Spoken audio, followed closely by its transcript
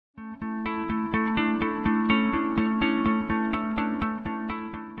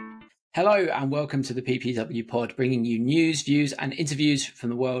Hello and welcome to the PPW pod, bringing you news, views and interviews from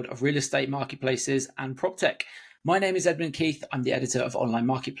the world of real estate marketplaces and prop tech. My name is Edmund Keith. I'm the editor of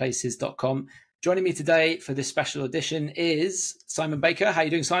onlinemarketplaces.com. Joining me today for this special edition is Simon Baker. How are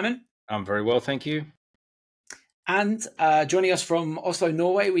you doing, Simon? I'm very well, thank you. And joining us from Oslo,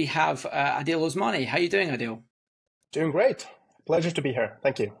 Norway, we have Adil Osmani. How are you doing, Adil? Doing great. Pleasure to be here.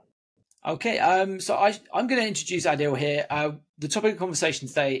 Thank you. Okay, so I'm going to introduce Adil here. The topic of conversation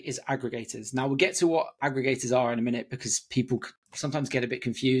today is aggregators. Now, we'll get to what aggregators are in a minute because people sometimes get a bit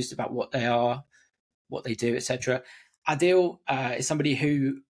confused about what they are, what they do, etc. Adil is somebody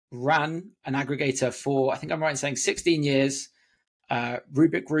who ran an aggregator for, I think I'm right in saying, 16 years.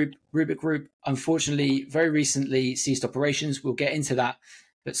 Rubrikk Group, unfortunately, very recently ceased operations. We'll get into that.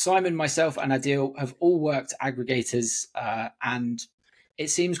 But Simon, myself, and Adil have all worked aggregators, and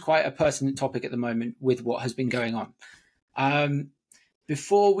it seems quite a pertinent topic at the moment with what has been going on.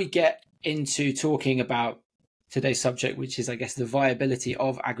 Before we get into talking about today's subject, which is, I guess, the viability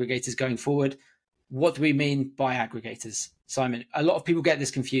of aggregators going forward, what do we mean by aggregators? Simon, a lot of people get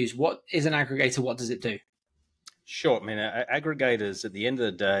this confused. What is an aggregator? What does it do? Sure. I mean, aggregators at the end of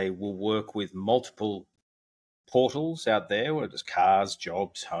the day will work with multiple portals out there, whether it's cars,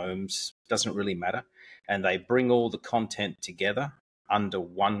 jobs, homes, doesn't really matter. And they bring all the content together under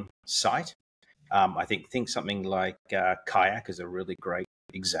one site. I think something like Kayak is a really great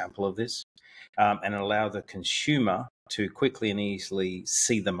example of this, and allow the consumer to quickly and easily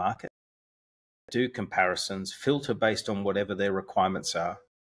see the market, do comparisons, filter based on whatever their requirements are,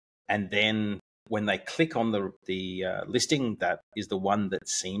 and then when they click on the listing, that is the one that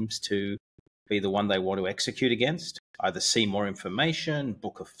seems to be the one they want to execute against, either see more information,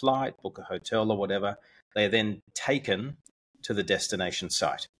 book a flight, book a hotel or whatever. They are then taken to the destination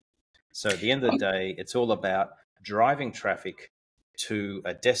site. So at the end of the day, it's all about driving traffic to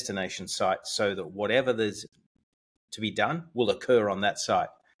a destination site so that whatever there's to be done will occur on that site,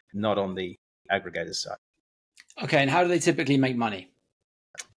 not on the aggregator site. Okay, and how do they typically make money?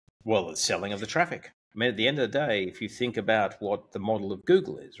 Well, the selling of the traffic. I mean, at the end of the day, if you think about what the model of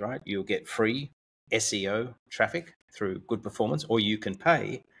Google is, right, you'll get free SEO traffic through good performance, or you can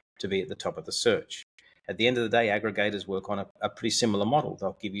pay to be at the top of the search. At the end of the day, aggregators work on a pretty similar model.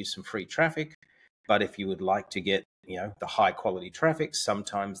 They'll give you some free traffic, but if you would like to get, the high quality traffic,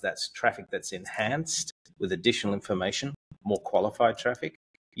 sometimes that's traffic that's enhanced with additional information, more qualified traffic.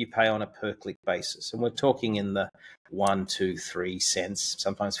 You pay on a per click basis. And we're talking in the 1, 2, 3 cents,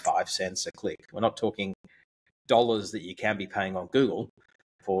 sometimes 5 cents a click. We're not talking dollars that you can be paying on Google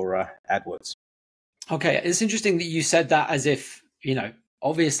for AdWords. Okay, it's interesting that you said that as if,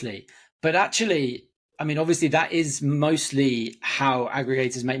 obviously, but actually, I mean, obviously that is mostly how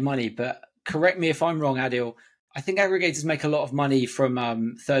aggregators make money, but correct me if I'm wrong, Adil. I think aggregators make a lot of money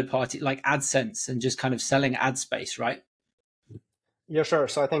from third party, like AdSense, and just kind of selling ad space, right? Yeah, sure.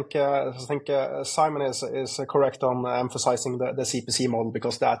 So I think Simon is correct on emphasizing the CPC model,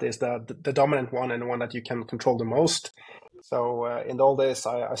 because that is the dominant one and the one that you can control the most. So in the old days,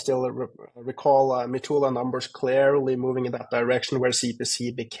 I still recall Mitula numbers clearly moving in that direction where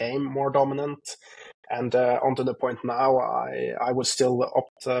CPC became more dominant. And onto the point now, I would still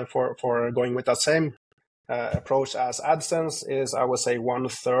opt for going with that same approach as AdSense is, I would say,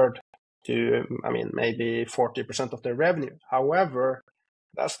 1/3 to, maybe 40% of their revenue. However,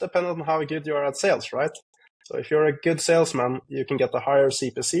 that's dependent on how good you are at sales, right? So if you're a good salesman, you can get a higher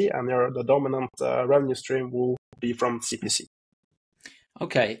CPC, and the dominant revenue stream will be from CPC.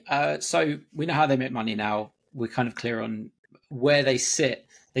 Okay, so we know how they make money now. We're kind of clear on where they sit.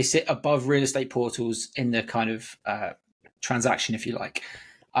 They sit above real estate portals in the kind of transaction, if you like.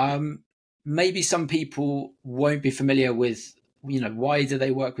 Maybe some people won't be familiar with, why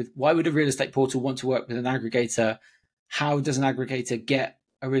would a real estate portal want to work with an aggregator? How does an aggregator get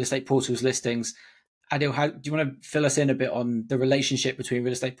a real estate portal's listings? Adil, do you want to fill us in a bit on the relationship between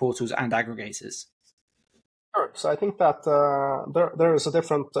real estate portals and aggregators? Sure. So I think that there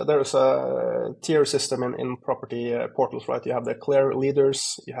is a tier system in property portals, right? You have the clear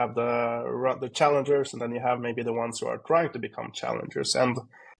leaders, you have the challengers, and then you have maybe the ones who are trying to become challengers. And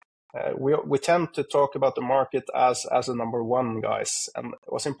we tend to talk about the market as a number one, guys. And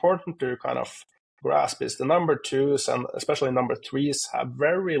what's important to kind of grasp is the number twos and especially number threes have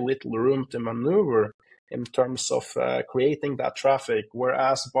very little room to maneuver in terms of creating that traffic,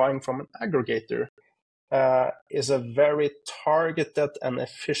 whereas buying from an aggregator is a very targeted and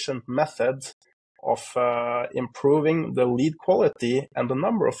efficient method of improving the lead quality and the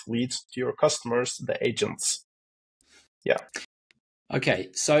number of leads to your customers, the agents. Yeah. Okay,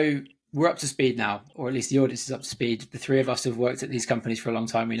 so we're up to speed now, or at least the audience is up to speed. The three of us have worked at these companies for a long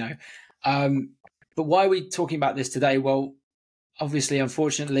time, we know. But why are we talking about this today? Well, obviously,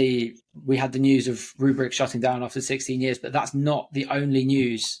 unfortunately, we had the news of Rubrikk shutting down after 16 years, but that's not the only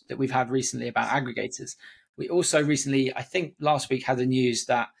news that we've had recently about aggregators. We also recently, I think last week, had the news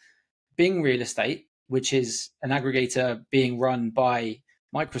that Bing Real Estate, which is an aggregator being run by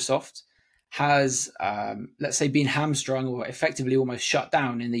Microsoft, has, let's say, been hamstrung or effectively almost shut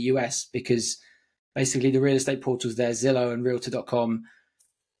down in the US because basically the real estate portals there, Zillow and Realtor.com,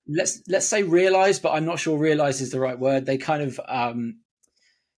 let's say realized, but I'm not sure realized is the right word. They kind of,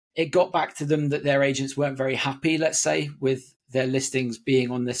 it got back to them that their agents weren't very happy, let's say, with their listings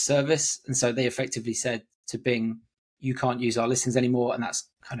being on this service. And so they effectively said to Bing, you can't use our listings anymore. And that's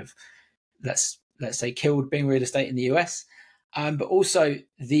kind of, let's say, killed Bing Real Estate in the US. But also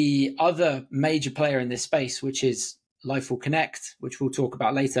the other major player in this space, which is Life Will Connect, which we'll talk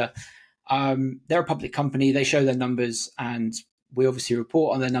about later. They're a public company. They show their numbers and we obviously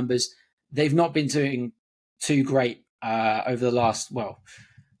report on their numbers. They've not been doing too great over the last, well,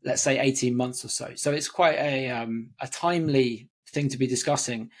 let's say 18 months or so. So it's quite a timely thing to be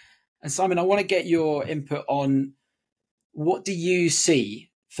discussing. And Simon, I want to get your input on what do you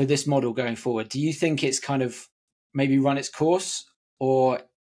see for this model going forward? Do you think it's kind of maybe run its course, or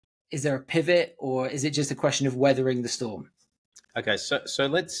is there a pivot, or is it just a question of weathering the storm? Okay, so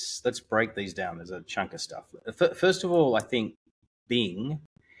let's break these down. There's a chunk of stuff. First of all, I think Bing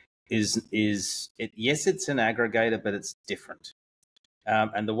yes, it's an aggregator, but it's different.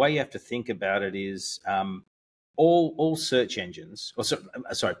 And the way you have to think about it is all search engines, or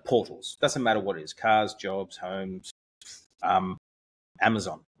sorry, portals. Doesn't matter what it is: cars, jobs, homes,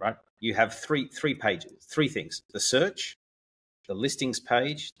 Amazon, right? You have three pages, three things: the search, the listings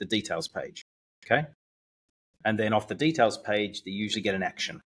page, the details page. Okay. And then off the details page, they usually get an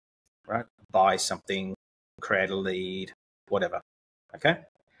action, right? Buy something, create a lead, whatever. Okay.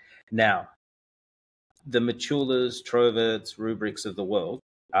 Now, the Machulas, Troverts, Rubrikks of the world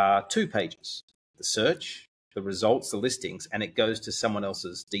are 2 pages: the search, the results, the listings, and it goes to someone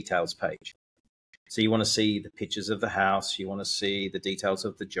else's details page. So you want to see the pictures of the house, you want to see the details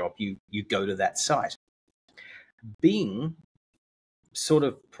of the job, you go to that site. Bing sort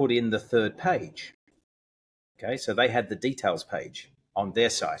of put in the 3rd page. Okay, so they had the details page on their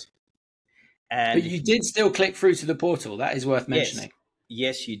site. And but you did still click through to the portal. That is worth mentioning.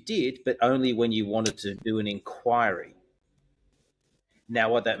 Yes, you did, but only when you wanted to do an inquiry. Now,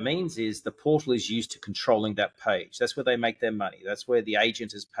 what that means is the portal is used to controlling that page. That's where they make their money. That's where the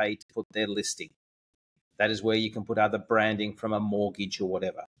agent is paid to put their listing. That is where you can put other branding from a mortgage or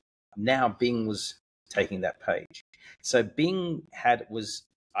whatever. Now, Bing was taking that page. So Bing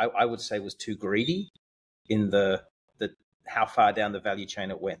I would say, was too greedy in the how far down the value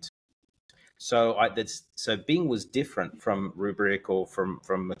chain it went. So Bing was different from Rubrikk or from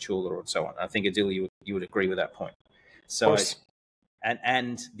Machula or so on. I think, Adil, you would agree with that point. So,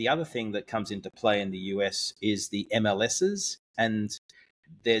 and the other thing that comes into play in the US is the MLSs, and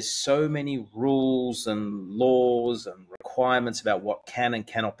there's so many rules and laws and requirements about what can and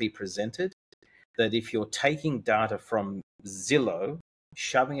cannot be presented that if you're taking data from Zillow,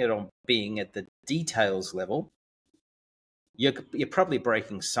 shoving it on Bing at the details level, you're probably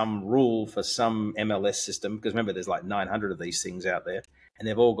breaking some rule for some MLS system, because remember, there's like 900 of these things out there, and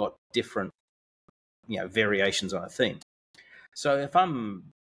they've all got different, variations on a theme. So if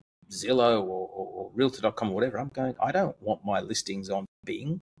I'm Zillow or Realtor.com or whatever, I'm going, I don't want my listings on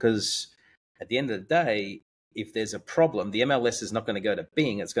Bing, because at the end of the day, if there's a problem, the MLS is not going to go to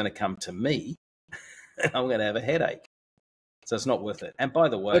Bing, it's going to come to me, and I'm going to have a headache. So it's not worth it. And by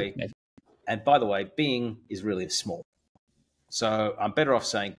the way, Bing is really small. So I'm better off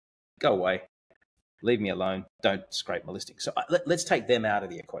saying, go away, leave me alone, don't scrape my listing. So let's take them out of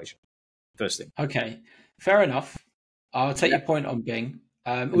the equation, first thing. Okay, fair enough. I'll take your point on Bing.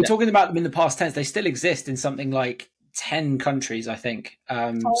 We're talking about them in the past tense. They still exist in something like 10 countries, I think.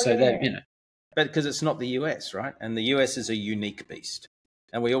 They're, But because it's not the US, right? And the US is a unique beast.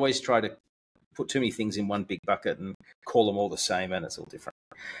 And we always try to put too many things in one big bucket and call them all the same, and it's all different.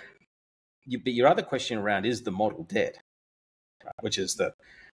 But your other question around, is the model dead? Which is the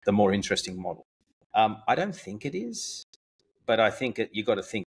more interesting model. I don't think it is, but I think you've got to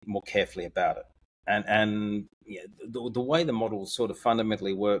think more carefully about it. And the way the model sort of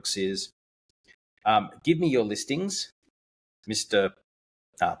fundamentally works is, give me your listings, Mr.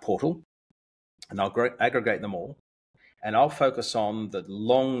 Portal, and I'll aggregate them all, and I'll focus on the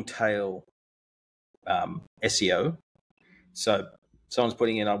long tail SEO. So someone's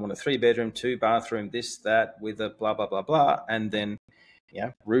putting in, I want a 3-bedroom, 2-bathroom, this, that, with a blah, blah, blah, blah. And then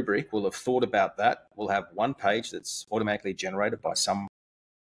Rubrikk will have thought about that. We'll have one page that's automatically generated by some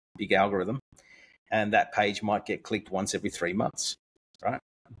big algorithm, and that page might get clicked once every 3 months, right?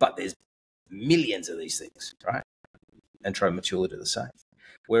 But there's millions of these things, right? And Mature will do the same.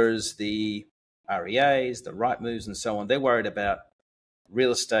 Whereas the REAs, the Rightmoves, and so on, they're worried about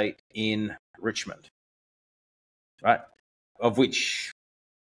real estate in Richmond, right? Of which,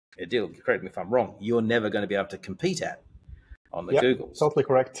 Adil, correct me if I'm wrong, you're never going to be able to compete at on the Googles. Totally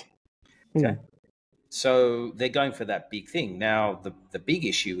correct. Okay. So they're going for that big thing. Now, the big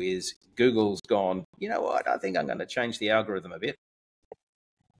issue is Google's gone, you know what, I think I'm going to change the algorithm a bit.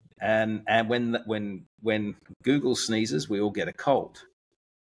 And when Google sneezes, we all get a cold,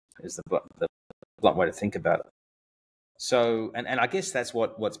 is the blunt way to think about it. So, and I guess that's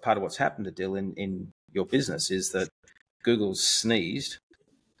what's part of what's happened to Dill in your business is that Google's sneezed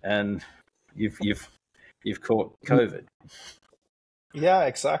and you've caught COVID. Yeah,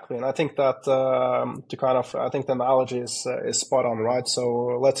 exactly. And I think that I think the analogy is spot on, right?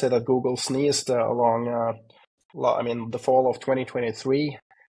 So let's say that Google sneezed along, the fall of 2023,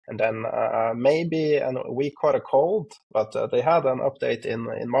 and then maybe we caught a cold, but they had an update in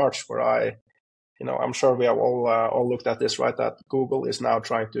March where I'm sure we have all looked at this, right? That Google is now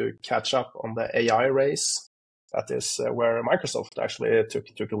trying to catch up on the AI race. That is where Microsoft actually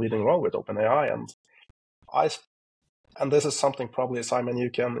took a leading role with OpenAI, and this is something probably, Simon, you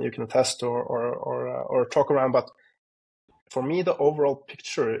can attest or talk around. But for me, the overall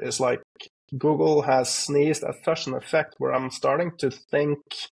picture is like Google has sneezed at such an effect where I'm starting to think,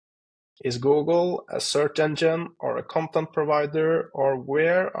 is Google a search engine or a content provider, or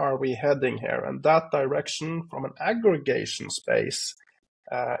where are we heading here? And that direction from an aggregation space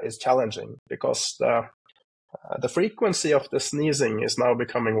is challenging because the frequency of the sneezing is now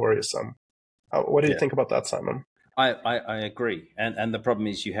becoming worrisome. What do you think about that, Simon? I agree. And the problem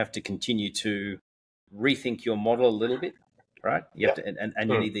is you have to continue to rethink your model a little bit, right? You have to, and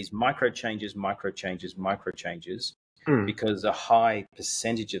you need these micro changes, because a high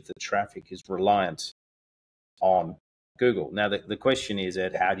percentage of the traffic is reliant on Google. Now, the question is,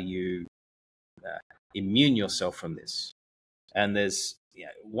 Ed, how do you immune yourself from this? And there's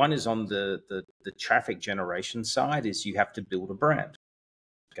one is on the traffic generation side is you have to build a brand,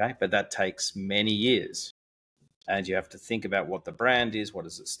 okay? But that takes many years. And you have to think about what the brand is, what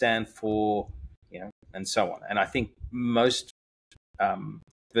does it stand for, and so on. And I think most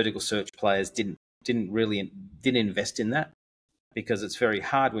vertical search players didn't invest in that because it's very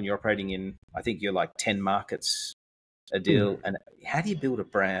hard when you're operating in, I think you're like 10 markets a deal. And how do you build a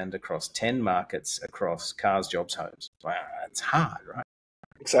brand across 10 markets across cars, jobs, homes? Wow, it's hard, right?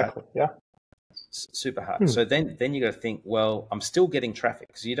 Exactly. Yeah. It's super hard. So then you got to think, well, I'm still getting traffic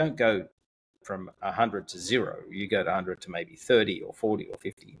because you don't go from 100 to 0. You go to 100 to maybe 30 or 40 or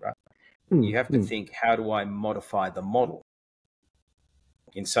 50, right? You have to think, how do I modify the model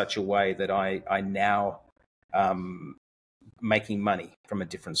in such a way that I now making money from a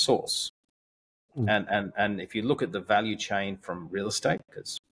different source? And if you look at the value chain from real estate,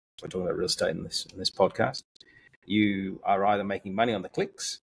 because we're talking about real estate in this podcast, you are either making money on the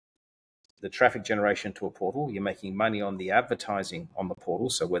clicks, the traffic generation to a portal, you're making money on the advertising on the portal,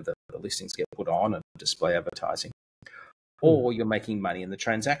 so where the listings get put on and display advertising, or you're making money in the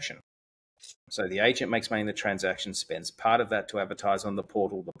transaction. So the agent makes money in the transaction, spends part of that to advertise on the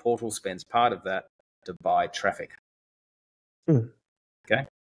portal spends part of that to buy traffic. Okay?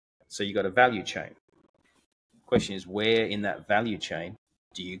 So you got a value chain. Question is, where in that value chain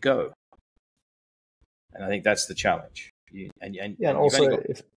do you go? And I think that's the challenge. And also,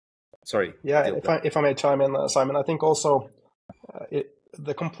 if I may chime in, Simon, I think also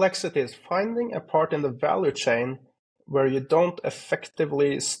the complexity is finding a part in the value chain where you don't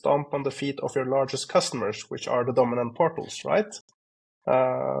effectively stomp on the feet of your largest customers, which are the dominant portals, right?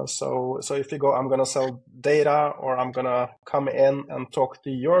 So if you go, I'm going to sell data, or I'm going to come in and talk to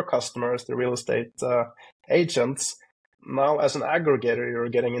your customers, the real estate agents. Now, as an aggregator, you're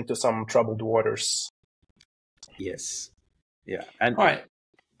getting into some troubled waters. Yes. Yeah. And all right.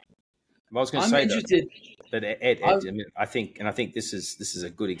 I was going to say that Ed, I think this is a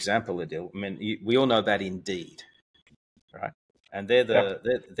good example, Adil. I mean, we all know about Indeed, right? And they're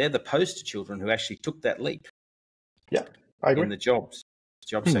the poster children who actually took that leap. Yeah, I agree. In the job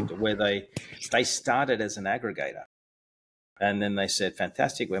sector, where they started as an aggregator, and then they said,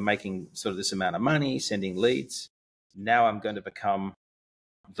 "Fantastic, we're making sort of this amount of money, sending leads. Now I'm going to become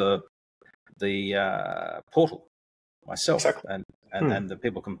the portal myself." Exactly. And the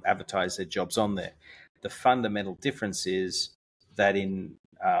people can advertise their jobs on there. The fundamental difference is that in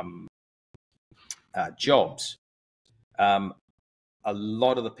jobs, a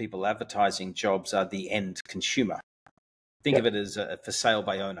lot of the people advertising jobs are the end consumer. Think of it as a for sale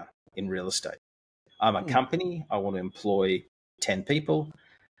by owner in real estate. I'm a company, I want to employ 10 people.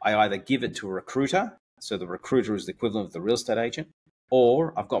 I either give it to a recruiter, so the recruiter is the equivalent of the real estate agent,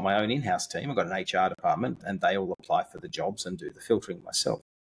 or I've got my own in-house team, I've got an HR department, and they will apply for the jobs and do the filtering myself.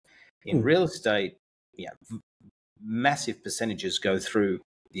 In real estate, massive percentages go through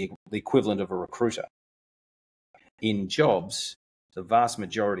the equivalent of a recruiter. In jobs, the vast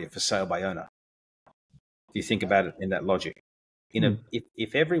majority are for sale by owner. If you think about it in that logic.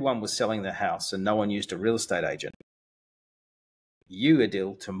 If everyone was selling their house and no one used a real estate agent, you,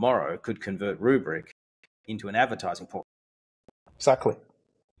 Adil, tomorrow could convert Rubrikk into an advertising portal. Exactly.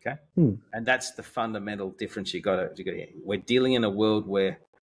 Okay. And that's the fundamental difference you got to. We're dealing in a world where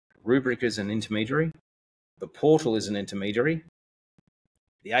Rubrikk is an intermediary, the portal is an intermediary,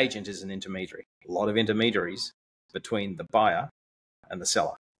 the agent is an intermediary. A lot of intermediaries between the buyer and the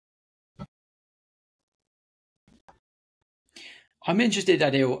seller. I'm interested,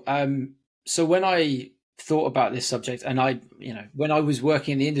 Adil. So when I thought about this subject, and when I was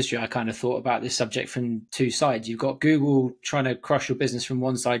working in the industry, I kind of thought about this subject from two sides. You've got Google trying to crush your business from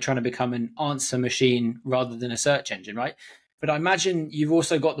one side, trying to become an answer machine rather than a search engine, right? But I imagine you've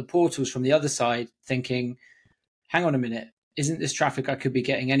also got the portals from the other side thinking, hang on a minute, isn't this traffic I could be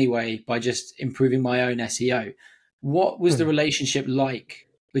getting anyway by just improving my own SEO? What was the relationship like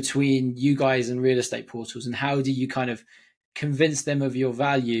between you guys and real estate portals, and how do you kind of convince them of your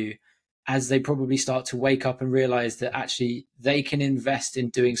value as they probably start to wake up and realize that actually they can invest in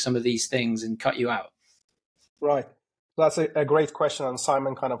doing some of these things and cut you out? Right. That's a great question, and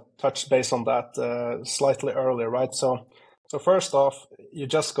Simon kind of touched base on that slightly earlier, right? So first off, you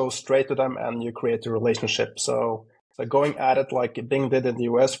just go straight to them and you create a relationship. So going at it like Bing did in the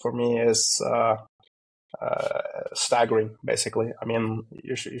US for me is staggering, basically. I mean,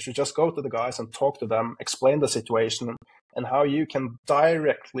 you should just go to the guys and talk to them, explain the situation and how you can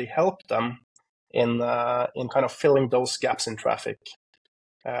directly help them in kind of filling those gaps in traffic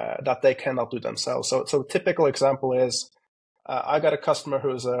that they cannot do themselves. So typical example is I got a customer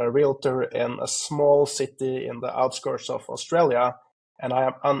who's a realtor in a small city in the outskirts of Australia, and I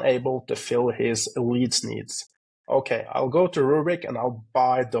am unable to fill his leads needs. Okay, I'll go to Rubrikk and I'll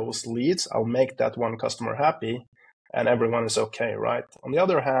buy those leads. I'll make that one customer happy and everyone is okay, right? On the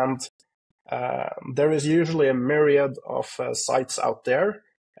other hand, there is usually a myriad of sites out there,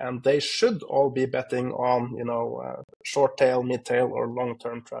 and they should all be betting on, short tail, mid tail, or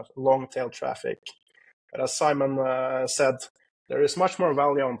long tail traffic. But as Simon said, there is much more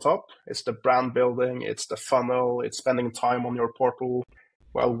value on top. It's the brand building, it's the funnel, it's spending time on your portal.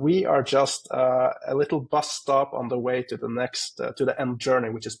 Well, we are just a little bus stop on the way to the next, to the end journey,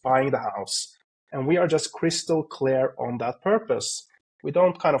 which is buying the house. And we are just crystal clear on that purpose. We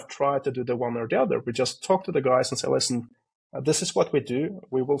don't kind of try to do the one or the other. We just talk to the guys and say, listen, this is what we do.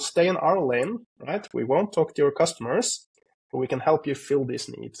 We will stay in our lane, right? We won't talk to your customers, but we can help you fill these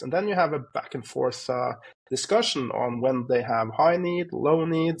needs. And then you have a back and forth discussion on when they have high need, low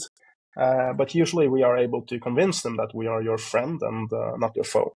need. But usually we are able to convince them that we are your friend and not your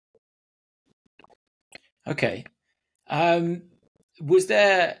foe. Okay. Was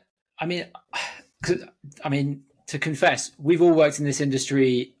there, to confess, we've all worked in this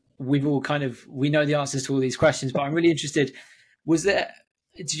industry. We've all we know the answers to all these questions, but I'm really interested.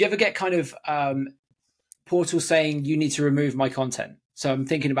 Did you ever get kind of portals saying you need to remove my content? So I'm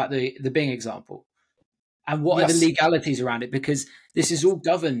thinking about the Bing example. And what are the legalities around it? Because this is all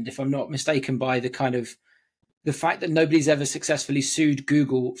governed, if I'm not mistaken, by the fact that nobody's ever successfully sued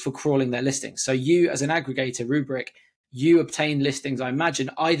Google for crawling their listings. So you, as an aggregator, Rubrikk, you obtain listings, I imagine,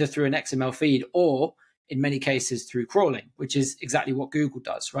 either through an XML feed or, in many cases, through crawling, which is exactly what Google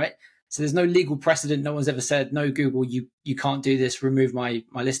does, right? So there's no legal precedent. No one's ever said, no, Google, you can't do this, remove my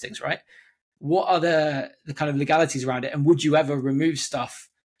listings, right? What are the kind of legalities around it? And would you ever remove stuff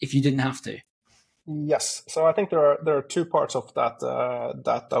if you didn't have to? Yes. So I think there are two parts of that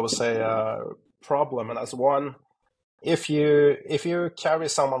that I would say problem. And as one, if you carry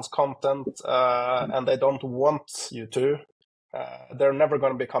someone's content and they don't want you to, they're never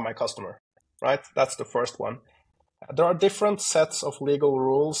going to become a customer, right? That's the first one. There are different sets of legal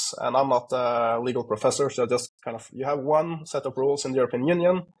rules, and I'm not a legal professor, so just you have one set of rules in the European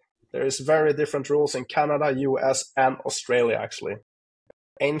Union. There is very different rules in Canada, US, and Australia, actually.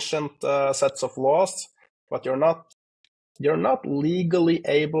 Ancient sets of laws, but you're not legally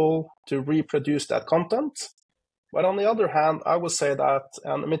able to reproduce that content. But on the other hand, I would say that,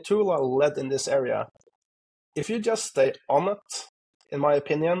 and Mitula led in this area, if you just stay on it, in my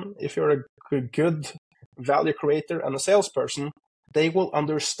opinion, if you're a good value creator and a salesperson, they will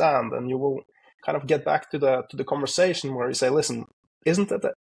understand, and you will kind of get back to the conversation where you say, listen, isn't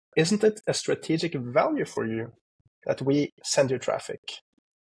it a strategic value for you that we send you traffic?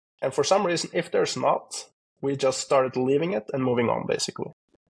 And for some reason, if there's not, we just started leaving it and moving on, basically.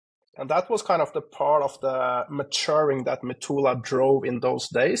 And that was kind of the part of the maturing that Metula drove in those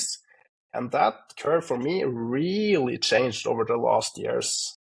days. And that curve for me really changed over the last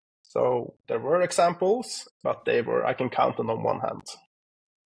years. So there were examples, but I can count them on one hand.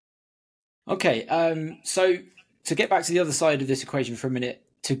 Okay, so to get back to the other side of this equation for a minute,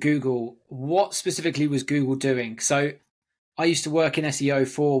 to Google, what specifically was Google doing? So I used to work in SEO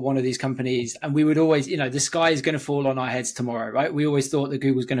for one of these companies, and we would always, the sky is going to fall on our heads tomorrow, right? We always thought that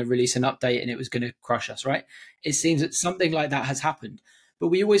Google was going to release an update and it was going to crush us, right? It seems that something like that has happened. But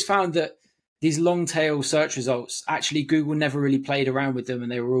we always found that these long tail search results, actually Google never really played around with them,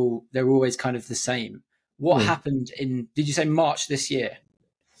 and they were always kind of the same. What happened did you say March this year?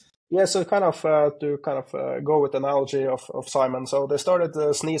 Yeah, so to go with the analogy of Simon. So they started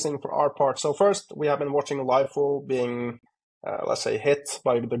sneezing for our part. So first, we have been watching Liveful being, let's say, hit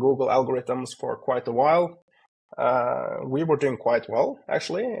by the Google algorithms for quite a while. We were doing quite well,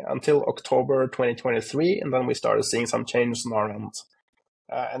 actually, until October 2023, and then we started seeing some changes on our end.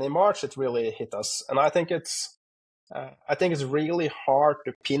 And in March, it really hit us. And I think it's really hard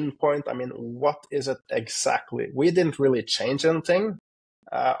to pinpoint. I mean, what is it exactly? We didn't really change anything.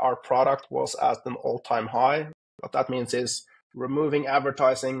 Our product was at an all-time high. What that means is removing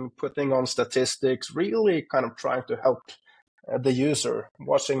advertising, putting on statistics, really kind of trying to help the user,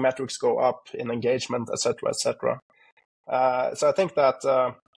 watching metrics go up in engagement, etc., etc. So I think that,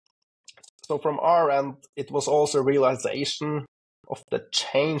 so from our end, it was also realization of the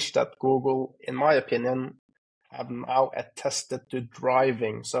change that Google, in my opinion, have now attested to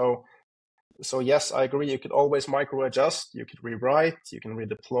driving. So yes, I agree, you could always micro-adjust, you could rewrite, you can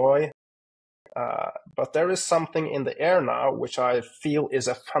redeploy. But there is something in the air now, which I feel is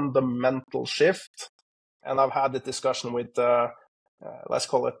a fundamental shift. And I've had the discussion with, let's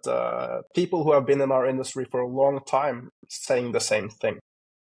call it, people who have been in our industry for a long time saying the same thing.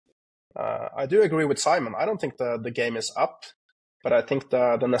 I do agree with Simon. I don't think the game is up, but I think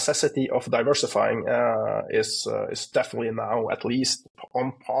the necessity of diversifying is definitely now at least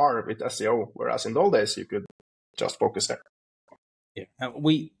on par with SEO, whereas in the old days you could just focus there. Yeah,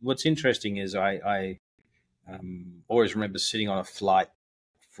 what's interesting is I always remember sitting on a flight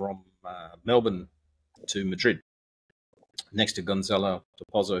from Melbourne to Madrid next to Gonzalo de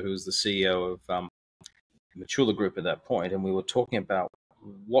Pozo, who was the CEO of Metula Group at that point, and we were talking about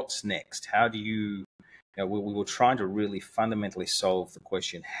what's next. How do you we were trying to really fundamentally solve the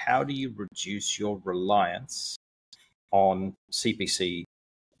question, how do you reduce your reliance on CPC,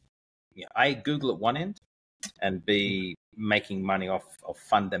 A, Google at one end, and B, making money off of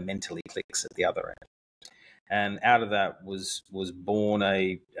fundamentally clicks at the other end. And out of that was born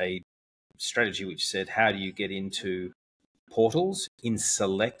a strategy which said, how do you get into portals in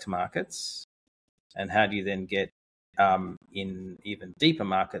select markets, and how do you then get in even deeper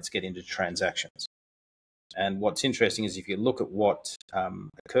markets, get into transactions? And what's interesting is if you look at what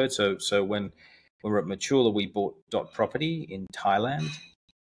occurred, so when we were at Metula, we bought .property in Thailand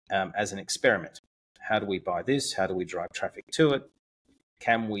as an experiment. How do we buy this? How do we drive traffic to it?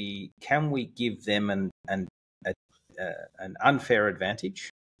 Can we give them an unfair advantage?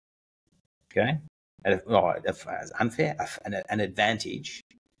 Okay, an advantage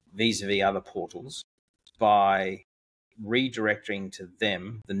vis-a-vis other portals by redirecting to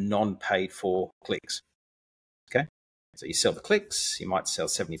them the non-paid for clicks. Okay, so you sell the clicks, you might sell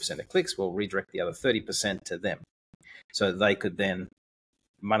 70% of clicks, we'll redirect the other 30% to them. So they could then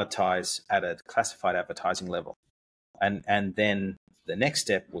monetize at a classified advertising level. And then the next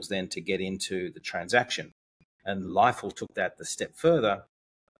step was then to get into the transaction. And Lifeful took that the step further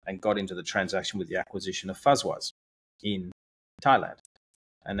and got into the transaction with the acquisition of Fuzzwise in Thailand.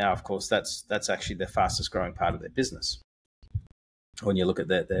 And now, of course, that's actually the fastest growing part of their business. When you look at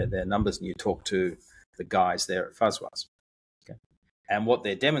their numbers and you talk to the guys there at Fuzzwise. Okay. And what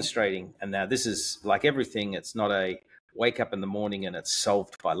they're demonstrating, and now this is like everything, it's not a wake up in the morning and it's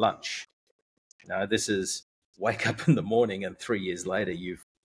solved by lunch. No, this is wake up in the morning and 3 years later you've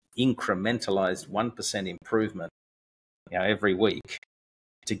incrementalized 1% improvement every week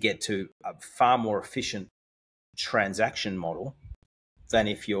to get to a far more efficient transaction model than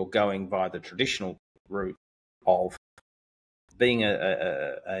if you're going by the traditional route of being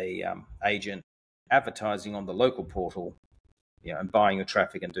a agent, advertising on the local portal, and buying your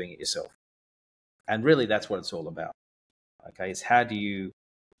traffic and doing it yourself. And really that's what it's all about. Okay, it's how do you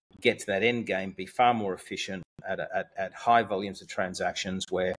get to that end game, be far more efficient, at high volumes of transactions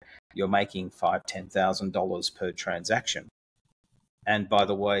where you're making $5,000-$10,000 per transaction. And by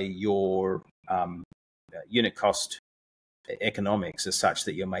the way, your unit cost economics are such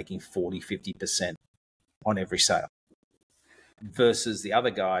that you're making 40-50% on every sale, versus the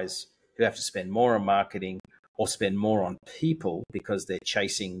other guys who have to spend more on marketing or spend more on people because they're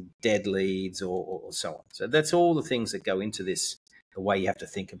chasing dead leads or so on. So that's all the things that go into this, the way you have to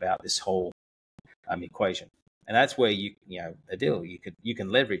think about this whole equation. And that's where Adil, you can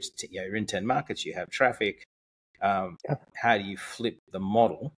leverage. You're in 10 markets, you have traffic. How do you flip the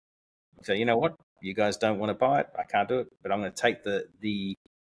model? So you know what, you guys don't want to buy it, I can't do it, but I'm going to take the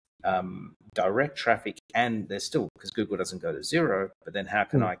direct traffic, and there's still, because Google doesn't go to zero, but then how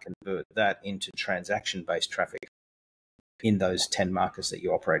can I convert that into transaction-based traffic in those 10 markets that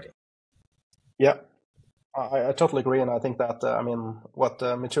you operate in? Yeah, I totally agree, and I think that what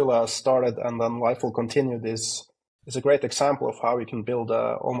Mitula started and then Life will continue is a great example of how you can build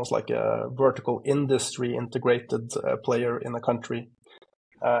almost like a vertical industry integrated player in a country.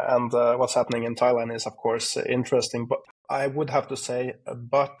 And what's happening in Thailand is, of course, interesting. But I would have to say,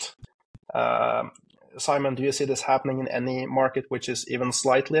 Simon, do you see this happening in any market which is even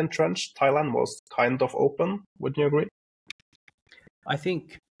slightly entrenched? Thailand was kind of open. Wouldn't you agree? I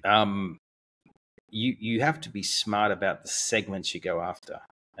think you have to be smart about the segments you go after.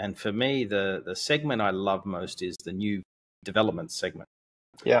 And for me, the segment I love most is the new development segment.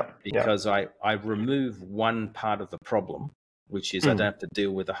 Yeah. Because I remove one part of the problem, which is I don't have to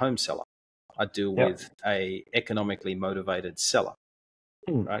deal with a home seller. I deal with a economically motivated seller,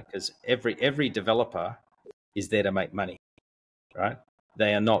 right? Because every developer is there to make money, right?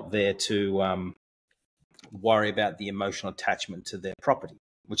 They are not there to worry about the emotional attachment to their property,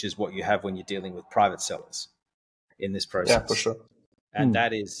 which is what you have when you're dealing with private sellers in this process. Yeah, for sure. And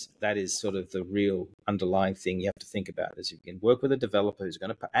that is sort of the real underlying thing you have to think about, is you can work with a developer who's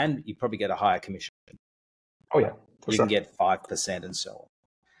going to pay, and you probably get a higher commission. Oh yeah, you can get 5% and so on.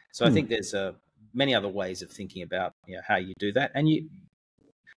 So I think there's many other ways of thinking about how you do that. And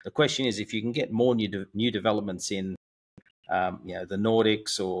the question is, if you can get more new developments in the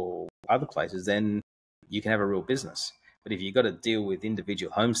Nordics or other places, then you can have a real business. But if you've got to deal with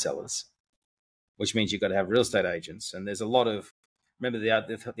individual home sellers, which means you've got to have real estate agents, and there's a lot of, remember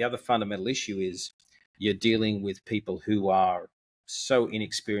the other fundamental issue is you're dealing with people who are so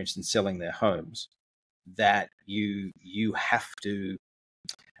inexperienced in selling their homes that you have to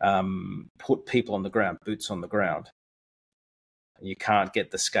put people on the ground, boots on the ground. You can't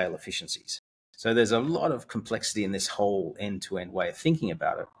get the scale efficiencies. So there's a lot of complexity in this whole end-to-end way of thinking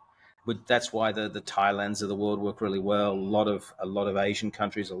about it. But that's why the Thailands of the world work really well. A lot of Asian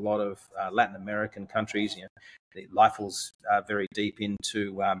countries, a lot of Latin American countries. Life's very deep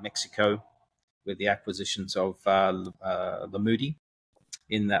into Mexico with the acquisitions of Lamudi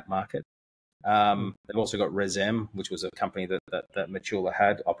in that market. They've also got Resem, which was a company that Mitula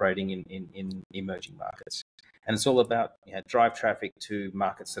had operating in emerging markets. And it's all about drive traffic to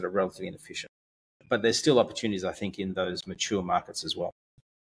markets that are relatively inefficient. But there's still opportunities, I think, in those mature markets as well.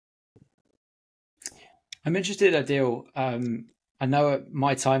 I'm interested, Adil. I know at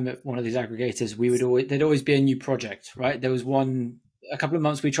my time at one of these aggregators, there'd always be a new project, right? There was a couple of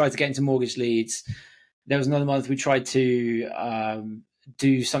months we tried to get into mortgage leads. There was another month we tried to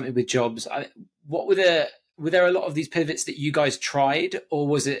do something with jobs. Were there a lot of these pivots that you guys tried, or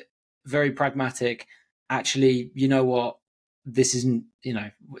was it very pragmatic? Actually, you know what? This isn't,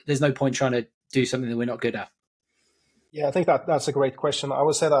 there's no point trying to do something that we're not good at. Yeah, I think that's a great question. I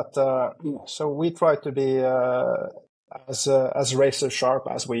would say that so we try to be as razor sharp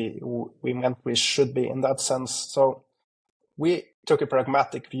as we meant we should be in that sense. So we took a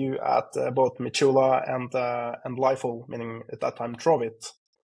pragmatic view at both Mitula and Lifeful, meaning at that time Trovit,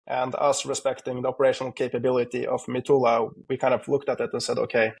 and us respecting the operational capability of Mitula. We kind of looked at it and said,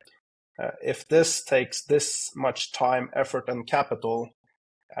 okay, if this takes this much time, effort, and capital,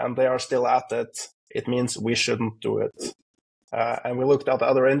 and they are still at it, it means we shouldn't do it. And we looked at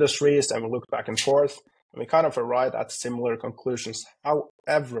other industries and we looked back and forth, and we kind of arrived at similar conclusions.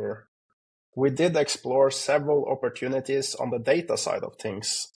 However, we did explore several opportunities on the data side of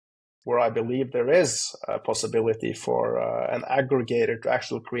things, where I believe there is a possibility for an aggregator to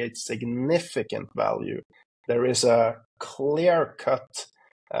actually create significant value. There is a clear-cut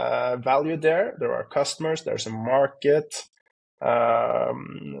value there. There are customers, there's a market.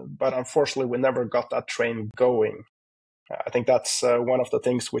 But unfortunately, we never got that train going. I think that's one of the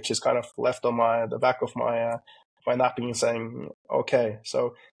things which is kind of left on the back of my napkin, saying, okay,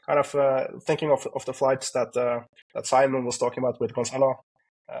 so kind of thinking of the flights that Simon was talking about with Gonzalo.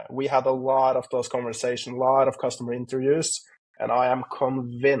 We had a lot of those conversations, a lot of customer interviews, and I am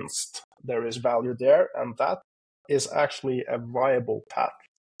convinced there is value there, and that is actually a viable path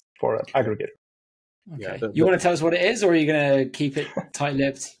for an aggregator. Okay. Yeah, you want to tell us what it is, or are you going to keep it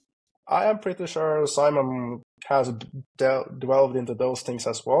tight-lipped? I am pretty sure Simon has delved into those things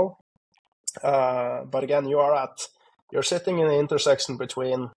as well. But again, you're sitting in the intersection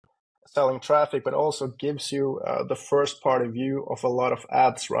between selling traffic, but also gives you the first-party view of a lot of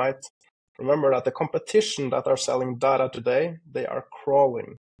ads, right? Remember that the competition that are selling data today, they are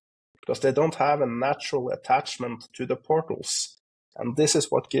crawling because they don't have a natural attachment to the portals. And this is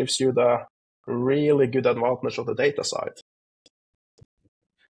what gives you the really good advantage of the data side.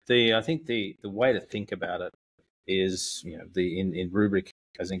 I think the way to think about it is, in Rubrikk,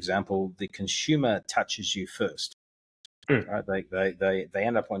 as an example, the consumer touches you first. Right? They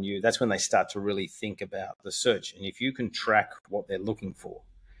end up on you. That's when they start to really think about the search. And if you can track what they're looking for,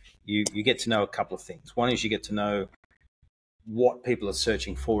 you get to know a couple of things. One is you get to know what people are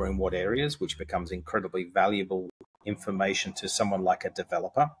searching for in what areas, which becomes incredibly valuable information to someone like a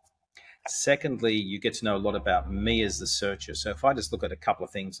developer. Secondly, you get to know a lot about me as the searcher. So if I just look at a couple of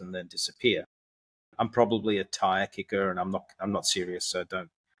things and then disappear, I'm probably a tire kicker, and I'm not serious, so don't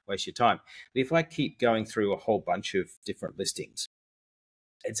waste your time. But if I keep going through a whole bunch of different listings,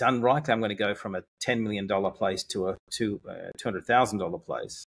 it's unlikely I'm going to go from a $10 million place to a $200,000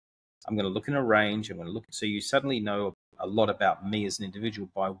 place. I'm going to look in a range. I'm going to look. So you suddenly know a lot about me as an individual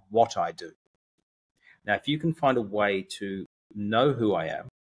by what I do. Now, if you can find a way to know who I am,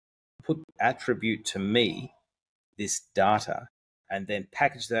 attribute to me this data, and then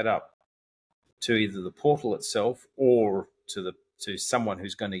package that up to either the portal itself or to someone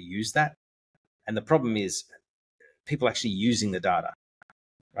who's going to use that. And the problem is people actually using the data,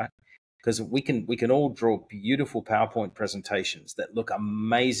 right? Because we can all draw beautiful PowerPoint presentations that look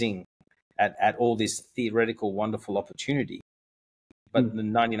amazing at all this theoretical, wonderful opportunity, but the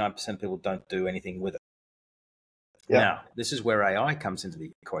 99% of people don't do anything with it. Yeah. Now, this is where AI comes into the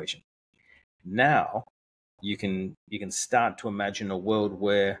equation. Now, you can start to imagine a world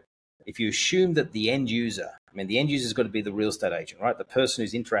where if you assume that the end user, the end user's got to be the real estate agent, right? The person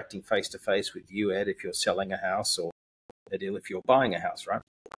who's interacting face-to-face with you, Ed, if you're selling a house, or Adil, if you're buying a house, right?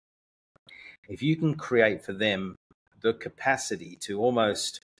 If you can create for them the capacity to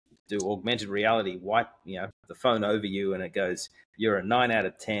almost do augmented reality, wipe the phone over you, and it goes, you're a 9 out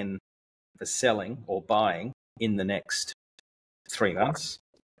of 10 for selling or buying in the next 3 months.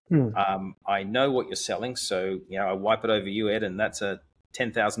 I know what you're selling, so I wipe it over you, Ed, and that's a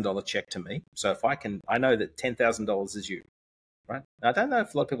 $10,000 check to me. So if I know that $10,000 is you, right? Now, I don't know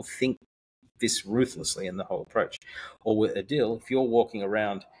if a lot of people think this ruthlessly in the whole approach. Or with Adil, if you're walking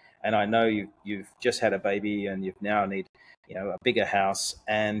around and I know you've just had a baby and you now need a bigger house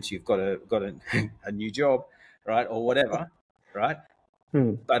and you've got a new job, right, or whatever, right?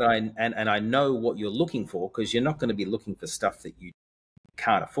 But I know what you're looking for, because you're not going to be looking for stuff that you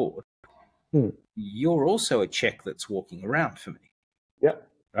can't afford. You're also a check that's walking around for me. Yeah.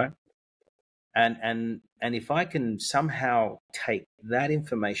 Right. And if I can somehow take that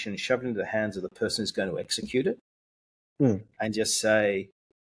information, shove it into the hands of the person who's going to execute it, and just say,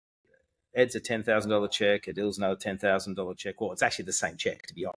 Ed's a $10,000 check, Adil's another $10,000 check. Well, it's actually the same check,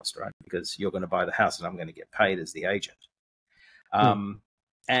 to be honest, right? Because you're going to buy the house and I'm going to get paid as the agent.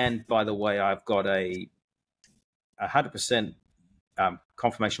 And by the way, I've got a 100%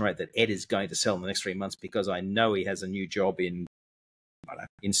 confirmation rate that Ed is going to sell in the next 3 months, because I know he has a new job in,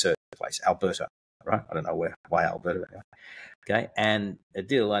 insert place, Alberta, right? I don't know why Alberta. Okay. And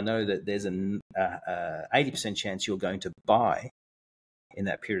Adil, I know that there's an 80% chance you're going to buy in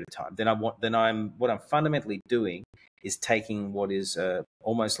that period of time. What I'm fundamentally doing is taking what is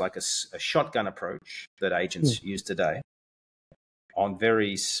almost like a shotgun approach that agents use today on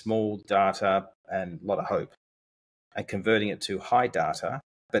very small data and a lot of hope, and converting it to high data,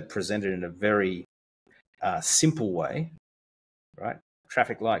 but presented in a very simple way, right?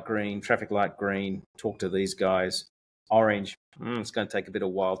 Traffic light green, talk to these guys. Orange, it's going to take a bit of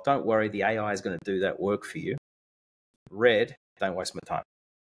while. Don't worry, the AI is going to do that work for you. Red, don't waste my time.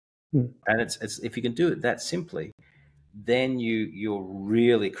 And it's if you can do it that simply, then you're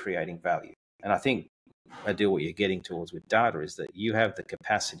really creating value. And I think, Adil, what you're getting towards with data is that you have the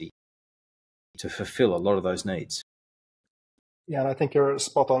capacity to fulfill a lot of those needs. Yeah, and I think you're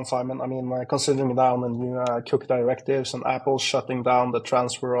spot on, Simon. I mean, considering down the new cookie directives and Apple shutting down the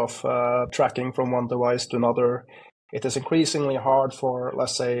transfer of tracking from one device to another, it is increasingly hard for,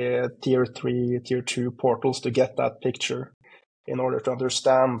 let's say, tier 3, tier 2 portals to get that picture in order to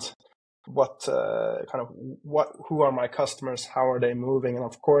understand who are my customers, how are they moving, and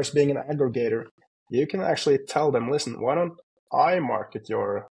of course, being an aggregator, you can actually tell them, listen, why don't I market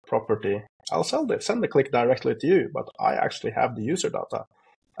your property? I'll send the click directly to you, but I actually have the user data,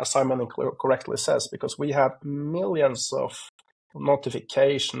 as Simon correctly says, because we have millions of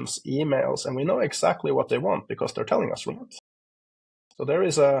notifications, emails, and we know exactly what they want because they're telling us, right? So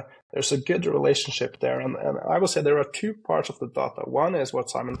there's a good relationship there, and I would say there are two parts of the data. One is what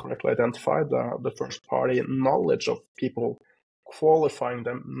Simon correctly identified, the first party knowledge of people, qualifying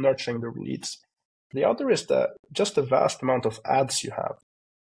them, nurturing the leads. The other is just the vast amount of ads you have.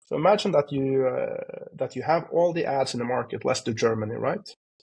 So imagine that you have all the ads in the market. Let's do Germany, right?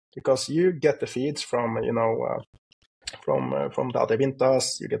 Because you get the feeds from Data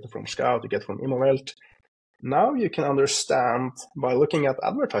Vintas, you get it from Scout, you get it from Immowelt. Now you can understand by looking at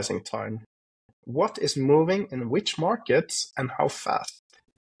advertising time what is moving in which markets and how fast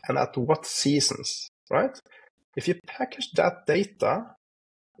and at what seasons, right? If you package that data,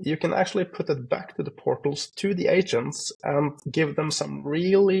 you can actually put it back to the portals, to the agents, and give them some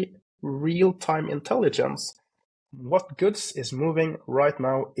really real-time intelligence. What goods is moving right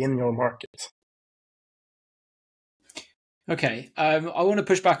now in your market? Okay, I want to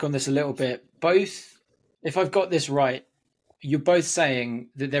push back on this a little bit. Both, if I've got this right, you're both saying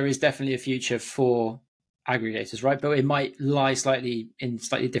that there is definitely a future for aggregators, right? But it might lie slightly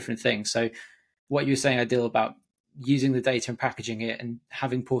different things. So what you were saying, Adil, about using the data and packaging it and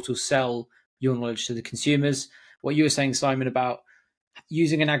having portals sell your knowledge to the consumers. What you were saying, Simon, about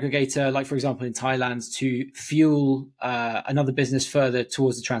using an aggregator, like for example in Thailand, to fuel another business further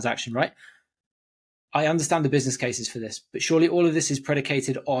towards the transaction, right? I understand the business cases for this, but surely all of this is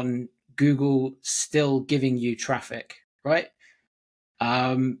predicated on Google still giving you traffic, right?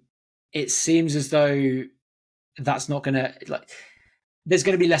 It seems as though that's not going to, there's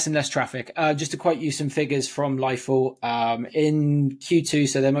going to be less and less traffic. Just to quote you some figures from Lifeful, in Q2,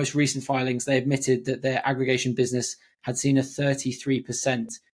 so their most recent filings, they admitted that their aggregation business had seen a 33%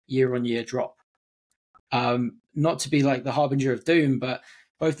 year-on-year drop. Not to be like the harbinger of doom, but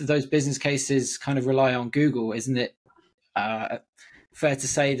both of those business cases kind of rely on Google, isn't it? Fair to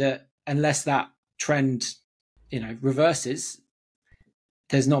say that unless that trend, reverses,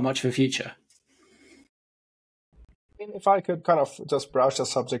 there's not much of a future. If I could kind of just broach the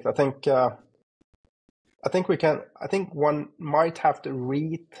subject, I think one might have to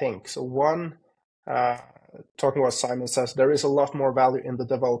rethink. So one, talking what Simon says, there is a lot more value in the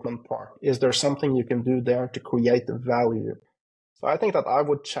development part. Is there something you can do there to create the value? So I think that I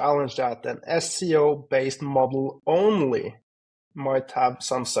would challenge that an SEO-based model only might have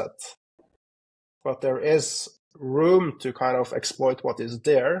sunset, but there is room to kind of exploit what is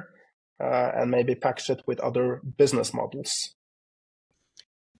there and maybe package it with other business models.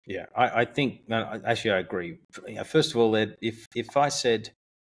 Yeah, I think, no, actually I agree. First of all, Ed, if I said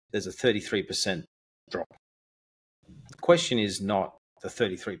there's a 33% drop, the question is not the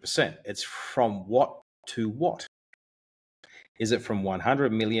 33%. It's from what to what? Is it from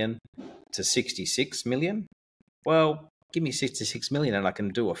 100 million to 66 million? Well, give me 66 million and I can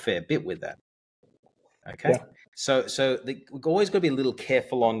do a fair bit with that. Okay. Yeah. So we've always got to be a little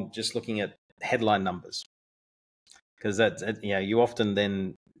careful on just looking at headline numbers, because you often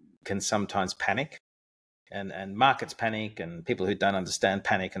then can sometimes panic, and markets panic, and people who don't understand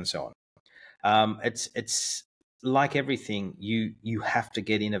panic, and so on. It's like everything, you have to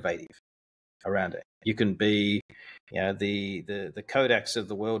get innovative around it. You can be, the Kodaks of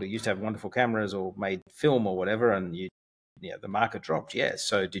the world who used to have wonderful cameras or made film or whatever, and the market dropped. Yeah.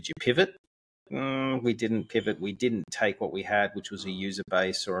 So did you pivot? We didn't pivot. We didn't take what we had, which was a user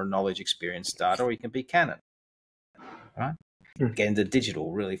base or a knowledge experience data, or you can be Canon, right? Get into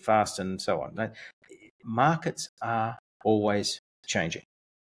digital really fast and so on. Markets are always changing.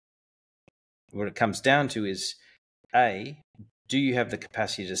 What it comes down to is, A, do you have the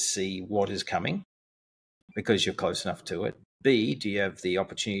capacity to see what is coming because you're close enough to it? B, do you have the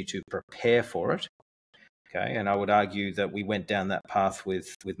opportunity to prepare for it? Okay, and I would argue that we went down that path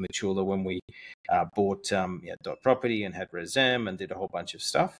with Matula when we bought Dot Property and had ResM and did a whole bunch of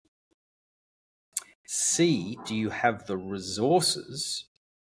stuff. C, do you have the resources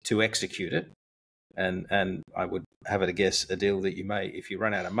to execute it? And I would have it a guess, Adil, that you may, if you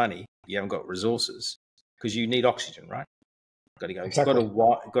run out of money, you haven't got resources, because you need oxygen, right? Got to go. Exactly.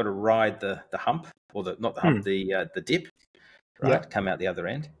 Got to ride the hump, or not the hump, the dip, right? Yeah. Come out the other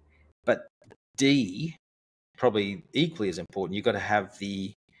end. But D, probably equally as important, you've got to have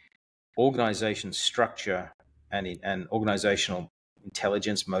the organization structure and organizational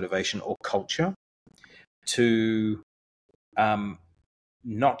intelligence, motivation, or culture to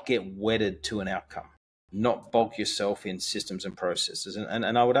not get wedded to an outcome, not bog yourself in systems and processes.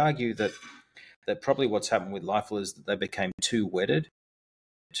 And I would argue that probably what's happened with Lifel is that they became too wedded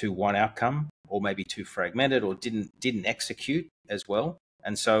to one outcome, or maybe too fragmented, or didn't execute as well.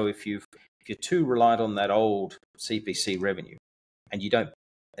 And so if you're too reliant on that old CPC revenue, and you don't,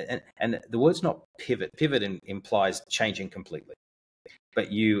 and the word's not pivot. Pivot implies changing completely,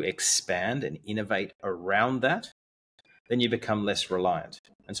 but you expand and innovate around that, then you become less reliant.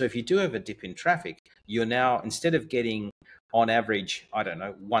 And so if you do have a dip in traffic, you're now, instead of getting on average, I don't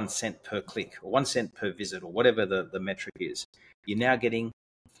know, 1 cent per click or 1 cent per visit or whatever the metric is, you're now getting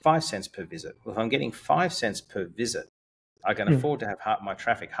 5 cents per visit. Well, if I'm getting 5 cents per visit, I can afford to have my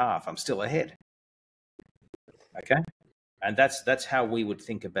traffic half. I'm still ahead. Okay. And that's how we would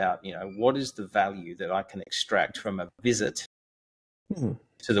think about, what is the value that I can extract from a visit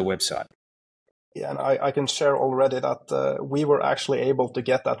to the website. Yeah, and I can share already that we were actually able to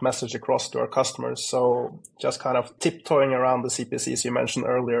get that message across to our customers. So just kind of tiptoeing around the CPCs you mentioned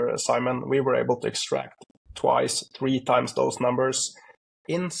earlier, Simon, we were able to extract 2x, 3x those numbers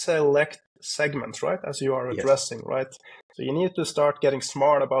in select segments, right? As you are addressing, yes. Right? So you need to start getting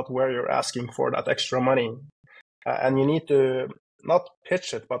smart about where you're asking for that extra money. And you need to not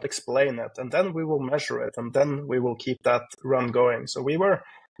pitch it, but explain it. And then we will measure it. And then we will keep that run going. So we were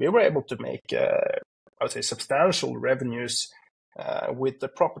able to make, I would say, substantial revenues with the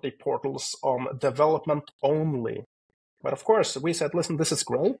property portals on development only. But of course, we said, listen, this is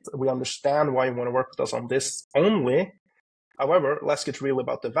great. We understand why you want to work with us on this only. However, let's get real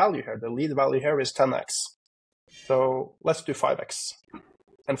about the value here. The lead value here is 10x. So let's do 5x.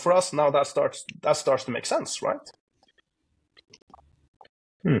 And for us now, that starts to make sense, right?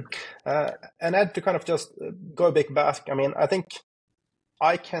 And Ed, to kind of just go a bit back, I mean, I think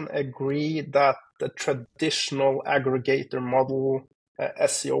I can agree that the traditional aggregator model,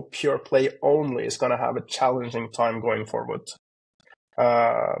 SEO pure play only, is going to have a challenging time going forward,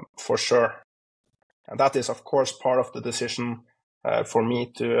 for sure. And that is, of course, part of the decision for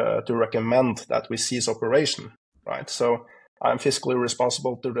me to recommend that we cease operation, right? So I'm fiscally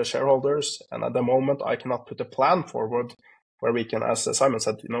responsible to the shareholders, and at the moment I cannot put a plan forward where we can, as Simon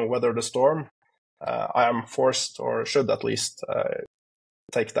said, weather the storm. I am forced, or should at least,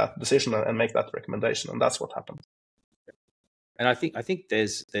 take that decision and make that recommendation, and that's what happened. And I think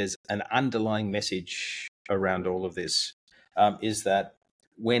there's an underlying message around all of this, is that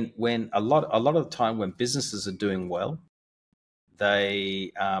when a lot of the time when businesses are doing well,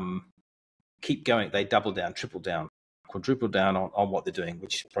 they keep going, they double down, triple down, quadruple down on what they're doing,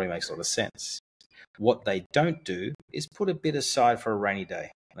 which probably makes a lot of sense. What they don't do is put a bit aside for a rainy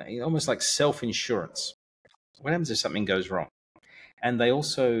day, almost like self-insurance. What happens if something goes wrong? And they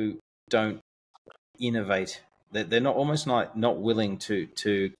also don't innovate. They're not willing to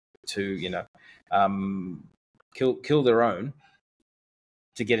kill their own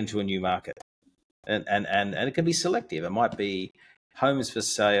to get into a new market. And it can be selective. It might be homes for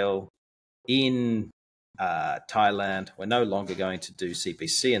sale in Thailand. We're no longer going to do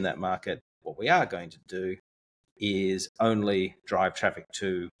CPC in that market. What we are going to do is only drive traffic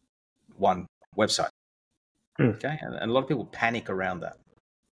to one website. Okay, and a lot of people panic around that.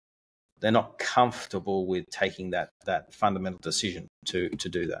 They're not comfortable with taking that fundamental decision to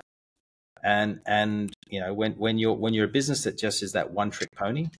do that. And when you're a business that just is that one trick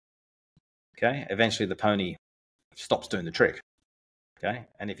pony, okay, eventually the pony stops doing the trick. Okay,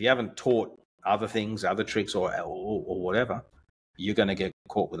 and if you haven't taught other things, other tricks, or whatever, you're going to get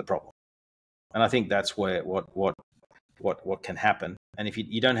caught with a problem. And I think that's where what can happen. And if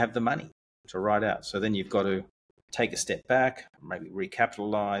you don't have the money to ride out, so then you've got to take a step back, maybe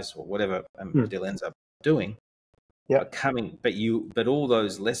recapitalize or whatever Adil ends up doing. Yeah. But all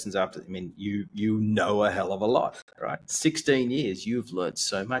those lessons after, I mean, you know a hell of a lot, right? 16 years, you've learned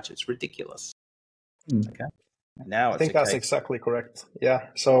so much, it's ridiculous. Okay. Now I think that's exactly correct. Yeah.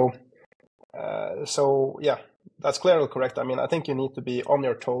 So yeah, that's clearly correct. I mean, I think you need to be on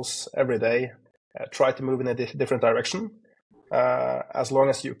your toes every day, try to move in a different direction, as long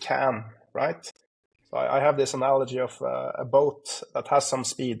as you can, right? So I have this analogy of a boat that has some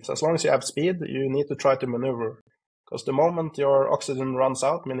speed. So as long as you have speed, you need to try to maneuver. Because the moment your oxygen runs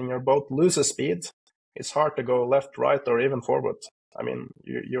out, meaning your boat loses speed, it's hard to go left, right, or even forward. I mean,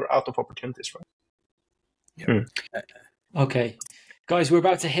 you're out of opportunities, right? Yeah. Okay. Guys, we're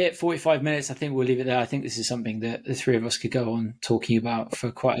about to hit 45 minutes. I think we'll leave it there. I think this is something that the three of us could go on talking about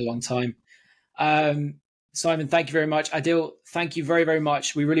for quite a long time. Simon, thank you very much. Adil, thank you very, very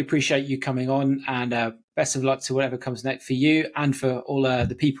much. We really appreciate you coming on, and best of luck to whatever comes next for you and for all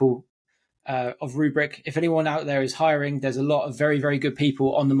the people of Rubrikk. If anyone out there is hiring, there's a lot of very, very good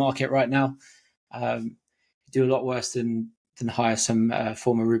people on the market right now. Do a lot worse than hire some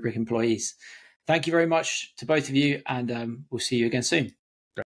former Rubrikk employees. Thank you very much to both of you, and we'll see you again soon.